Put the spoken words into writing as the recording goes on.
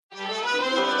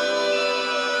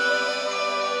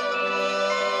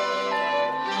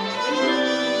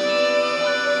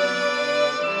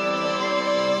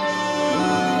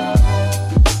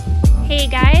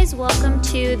welcome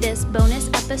to this bonus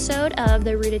episode of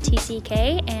the Root of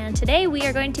TCK, and today we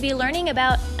are going to be learning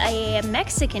about a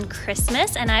Mexican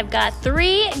Christmas, and I've got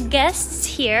three guests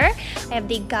here. I have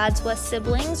the Godzwa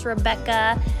siblings,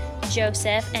 Rebecca,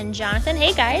 Joseph, and Jonathan.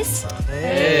 Hey guys.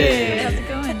 Hey, how's it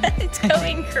going? It's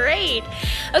going great.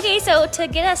 Okay, so to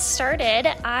get us started,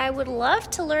 I would love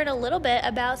to learn a little bit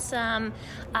about some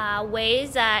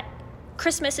ways that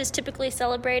Christmas is typically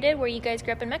celebrated where you guys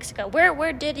grew up in Mexico.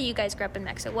 Where did you guys grow up in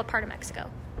Mexico? What part of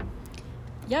Mexico?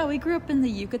 Yeah, we grew up in the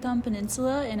Yucatan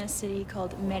Peninsula in a city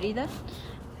called Mérida.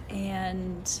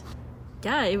 And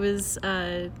yeah, it was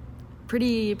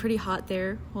pretty hot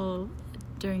there. Well,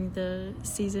 during the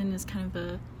season is kind of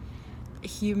a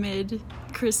humid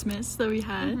Christmas that we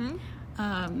had.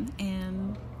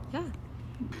 And yeah.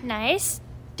 Nice.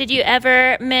 Did you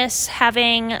ever miss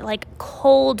having like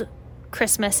cold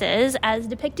Christmases as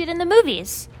depicted in the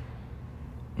movies?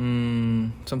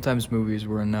 Sometimes movies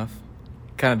were enough.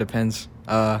 Kind of depends.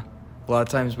 A lot of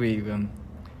times we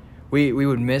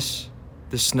would miss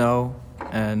the snow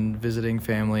and visiting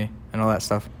family and all that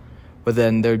stuff. But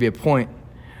then there would be a point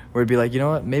where it'd be like, you know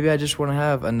what, maybe I just want to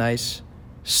have a nice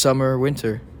summer,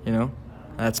 winter, you know?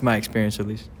 That's my experience, at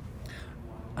least.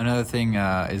 Another thing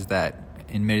is that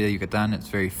in Mérida, Yucatan, it's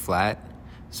very flat.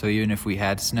 So even if we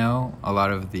had snow, a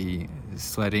lot of the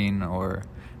sledding or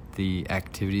the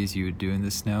activities you would do in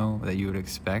the snow that you would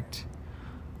expect,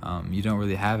 you don't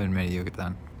really have in Mérida,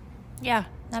 Yucatan. Yeah,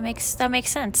 that makes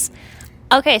sense.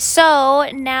 Okay, so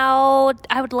now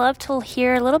I would love to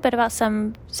hear a little bit about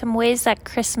some ways that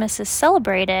Christmas is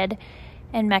celebrated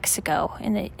in Mexico,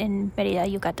 in Mérida,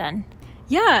 Yucatan.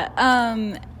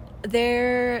 Yeah,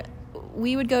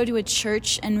 we would go to a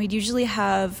church, and we'd usually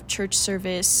have church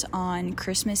service on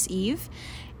Christmas Eve.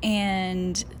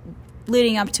 And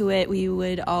leading up to it, we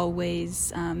would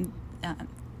always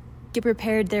get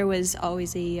prepared. There was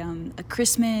always a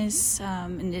Christmas a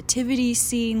nativity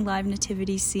scene, live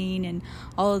nativity scene, and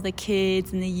all of the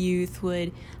kids and the youth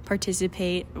would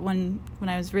participate. When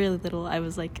I was really little, I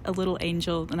was like a little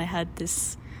angel, and I had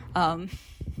this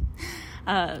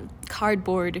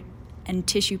cardboard and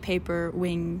tissue paper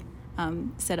wing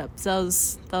set up. So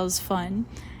that was fun.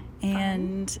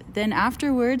 And then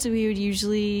afterwards, we would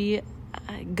usually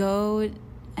go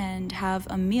and have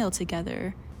a meal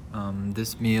together.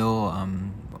 This meal,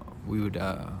 we would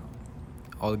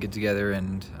all get together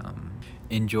and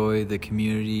enjoy the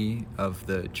community of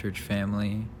the church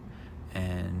family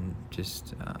and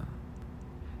just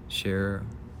share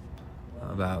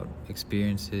about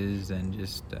experiences and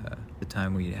just the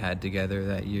time we had together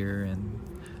that year. And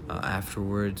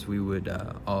afterwards, we would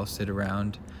all sit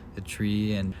around the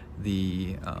tree, and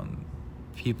the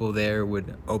people there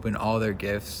would open all their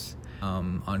gifts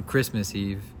on Christmas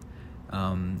Eve.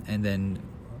 And then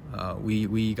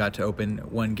we got to open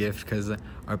one gift because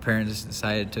our parents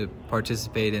decided to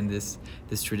participate in this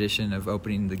tradition of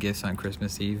opening the gifts on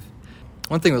Christmas Eve.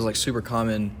 One thing that was like super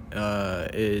common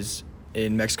is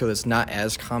in Mexico that's not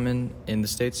as common in the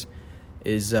States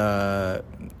is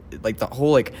like the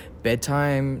whole like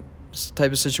bedtime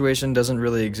type of situation doesn't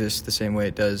really exist the same way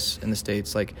it does in the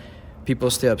States. Like people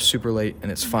stay up super late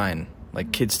and it's fine.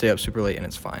 Like kids stay up super late and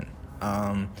it's fine.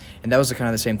 And that was kind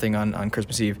of the same thing on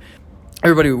Christmas Eve.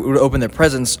 Everybody would open their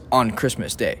presents on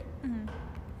Christmas Day,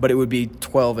 but it would be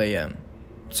 12 a.m.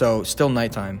 So still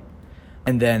nighttime.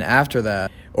 And then after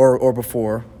that, or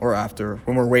before or after,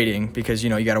 when we're waiting, because, you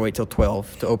know, you got to wait till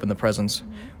 12 to open the presents,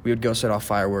 we would go set off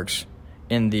fireworks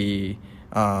in the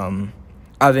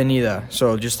avenida,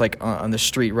 so just like on the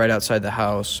street right outside the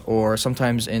house, or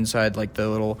sometimes inside like the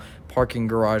little parking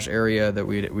garage area that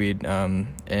we'd and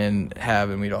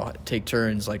we'd all take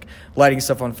turns like lighting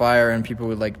stuff on fire, and people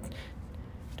would like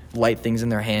light things in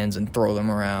their hands and throw them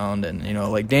around, and, you know,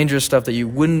 like dangerous stuff that you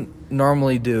wouldn't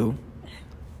normally do,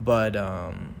 but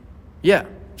yeah,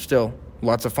 still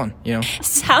lots of fun, you know.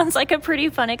 Sounds like a pretty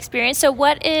fun experience. So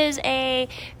what is a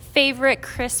favorite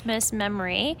Christmas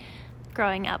memory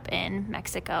growing up in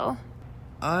Mexico?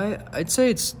 I'd say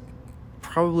it's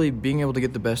probably being able to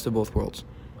get the best of both worlds.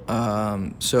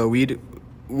 So we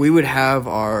would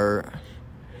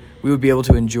be able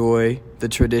to enjoy the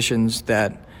traditions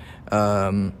that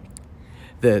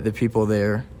the people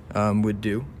there would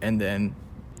do, and then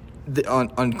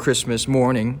on Christmas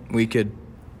morning we could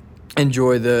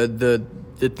enjoy the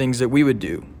things that we would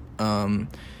do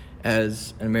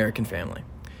as an American family.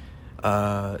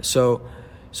 So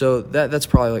that's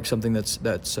probably like something that's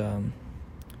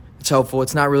it's helpful.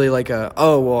 It's not really like I'm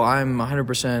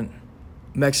 100%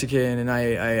 Mexican and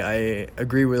I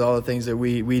agree with all the things that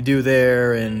we do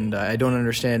there, and I don't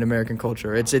understand American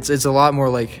culture. It's a lot more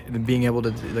like being able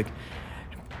to like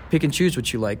pick and choose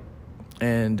what you like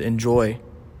and enjoy,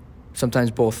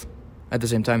 sometimes both at the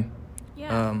same time.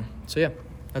 Yeah. So yeah,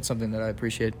 that's something that I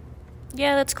appreciate.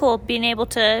 Yeah, that's cool. Being able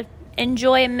to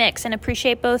enjoy a mix and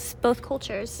appreciate both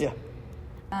cultures. Yeah.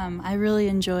 I really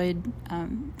enjoyed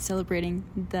celebrating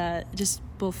just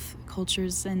both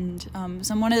cultures, and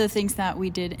one of the things that we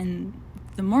did in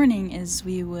the morning is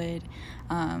we'd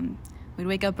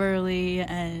wake up early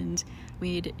and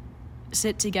we'd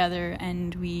sit together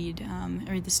and we'd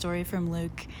read the story from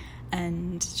Luke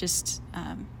and just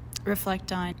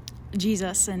reflect on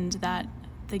Jesus and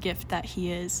the gift that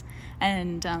he is.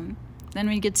 And then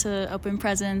we'd get to open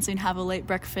presents and have a late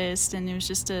breakfast, and it was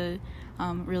just a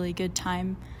really good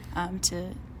time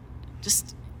to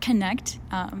just connect.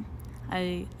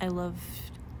 I love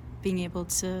being able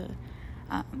to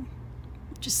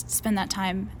just spend that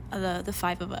time, the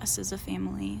five of us as a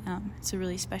family. It's a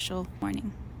really special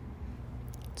morning.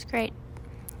 It's great.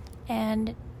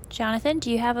 And Jonathan,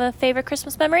 do you have a favorite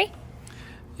Christmas memory?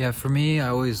 Yeah, for me, I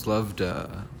always loved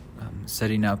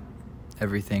setting up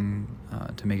everything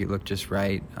to make it look just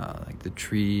right, like the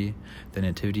tree, the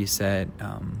nativity set,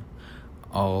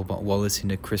 all while listening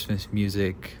to Christmas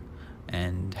music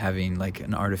and having like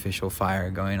an artificial fire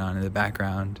going on in the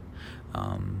background.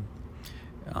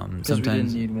 Because we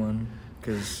Sometimes didn't need one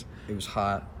because it was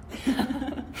hot.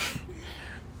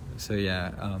 So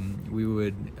yeah, we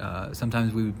would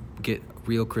sometimes we would get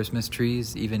real Christmas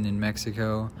trees. Even in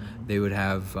Mexico, they would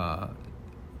have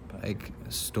like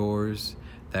stores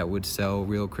that would sell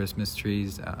real Christmas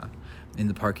trees in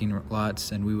the parking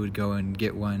lots, and we would go and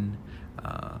get one.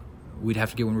 We'd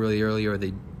have to get one really early, or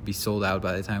they'd be sold out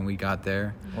by the time we got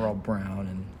there. We're all brown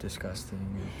and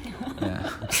disgusting. Yeah.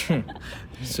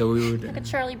 So we would Like a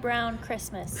Charlie Brown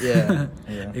Christmas. Yeah.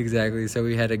 Exactly. So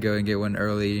we had to go and get one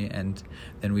early, and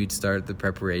then we'd start the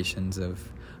preparations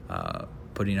of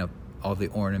putting up all the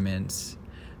ornaments,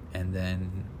 and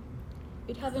then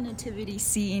We'd have a nativity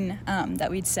scene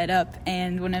that we'd set up,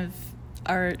 and one of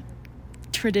our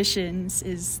traditions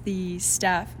is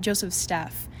Joseph's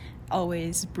staff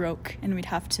always broke, and we'd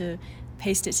have to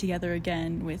paste it together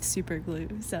again with super glue.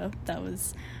 So that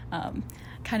was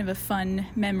kind of a fun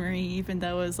memory, even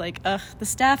though it was like, the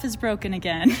staff is broken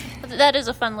again. That is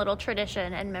a fun little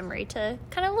tradition and memory to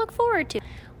kind of look forward to.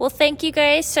 Well, thank you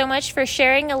guys so much for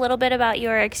sharing a little bit about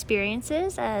your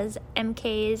experiences as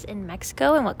MKs in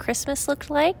Mexico and what Christmas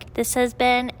looked like. This has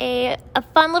been a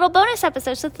fun little bonus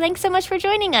episode, so thanks so much for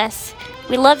joining us.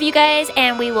 We love you guys,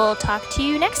 and we will talk to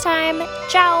you next time.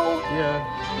 Ciao!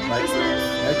 Yeah. Merry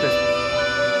Christmas.